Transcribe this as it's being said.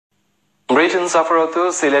Britain সফররত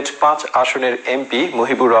সিলেট ৫ আসনের MP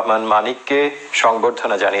Muhibur Rahman মানিককে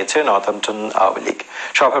সংবর্ধনা জানিয়েছে নর্থহ্যাম্পটন আওয়ামী লীগ।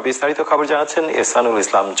 সভার বিস্তারিত খবর জানাচ্ছেন ইহসানুল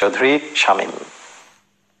ইসলাম চৌধুরী শামীম।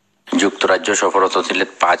 যুক্তরাজ্য সফররত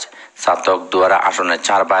সিলেট ৫ চাতকদুয়ারা আসনের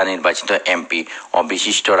 ৪ বার নির্বাচিত এমপি ও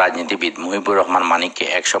বিশিষ্ট রাজনীতিবিদ মুহিবুর রহমান মানিককে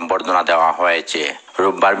এক সম্বর্ধনা দেওয়া হয়েছে।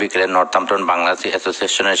 রোববার বিকেলে নর্থহ্যাম্পটন বাংলাদেশ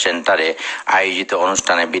অ্যাসোসিয়েশনের সেন্টারে আয়োজিত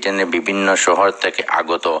অনুষ্ঠানে ব্রিটেনের বিভিন্ন শহর থেকে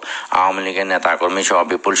আগত আওয়ামী লীগের নেতাকর্মী সহ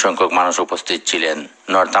বিপুল সংখ্যক মানুষ উপস্থিত ছিলেন।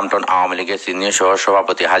 নর্থহ্যাম্পটন আওয়ামী লীগের সিনিয়র সহ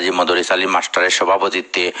সভাপতি হাজী মদরিস আলী মাস্টারের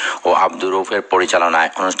সভাপতিত্বে ও আব্দুর রউফের পরিচালনায়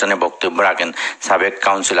অনুষ্ঠানে বক্তব্য রাখেন সাবেক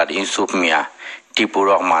কাউন্সিলর ইউসুফ মিয়া, টিপুর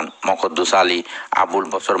রহমান, মকদ্দুস আলী, আবুল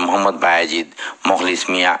বসর, মোহাম্মদ বায়েজিদ, মখলিস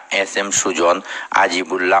মিয়া, এস.এম. সুজন,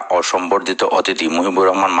 আজিবুল্লাহ ও সংবর্ধিত অতিথি মুহিবুর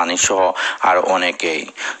রহমান মানিক সহ আরো অনেকেই।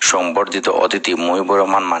 সংবর্ধিত অতিথি মুহিবুর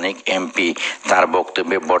রহমান মানিক এমপি তার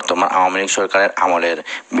বক্তব্যে বর্তমান আওয়ামী লীগ সরকারের আমলের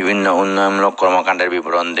বিভিন্ন উন্নয়নমূলক কর্মকাণ্ডের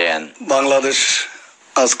বিবরণ দেন। বাংলাদেশ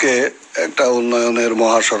আজকে একটা উন্নয়নের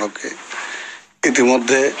মহাসড়কে।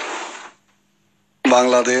 ইতিমধ্যে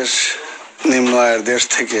বাংলাদেশ নিম্ন আয়ের দেশ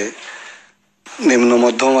থেকে নিম্ন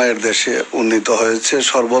মধ্যম আয়ের দেশে উন্নীত হয়েছে।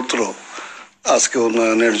 সর্বত্র আজকে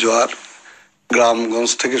উন্নয়নের জোয়ার।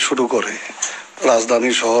 গ্রামগঞ্জ থেকে শুরু করে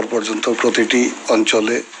রাজধানী শহর পর্যন্ত প্রতিটি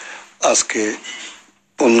অঞ্চলে আজকে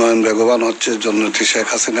উন্নয়ন বেগবান হচ্ছে জননেত্রী শেখ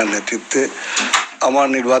হাসিনার নেতৃত্বে। আমার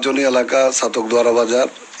নির্বাচনী এলাকা চাতকদুয়ারা বাজার,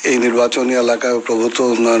 এই নির্বাচনী এলাকায় প্রভূত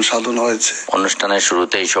উন্নয়ন সাধন হয়েছে। অনুষ্ঠানের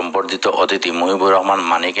শুরুতেই সম্বর্ধিত অতিথি মুহিবুর রহমান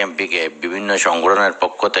মানিক এমপিকে বিভিন্ন সংগঠনের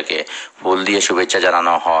পক্ষ থেকে ফুল দিয়ে শুভেচ্ছা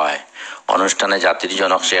জানানো হয়। অনুষ্ঠানে জাতির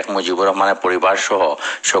জনক শেখ মুজিবুর রহমানের পরিবার সহ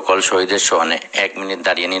সকল শহীদের স্মরণে 1 মিনিট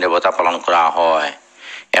দাঁড়িয়ে নীরবতা পালন করা হয়।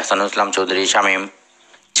 Ihsanul Islam Chowdhury Shamim,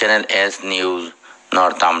 channel S news,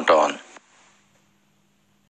 Northampton.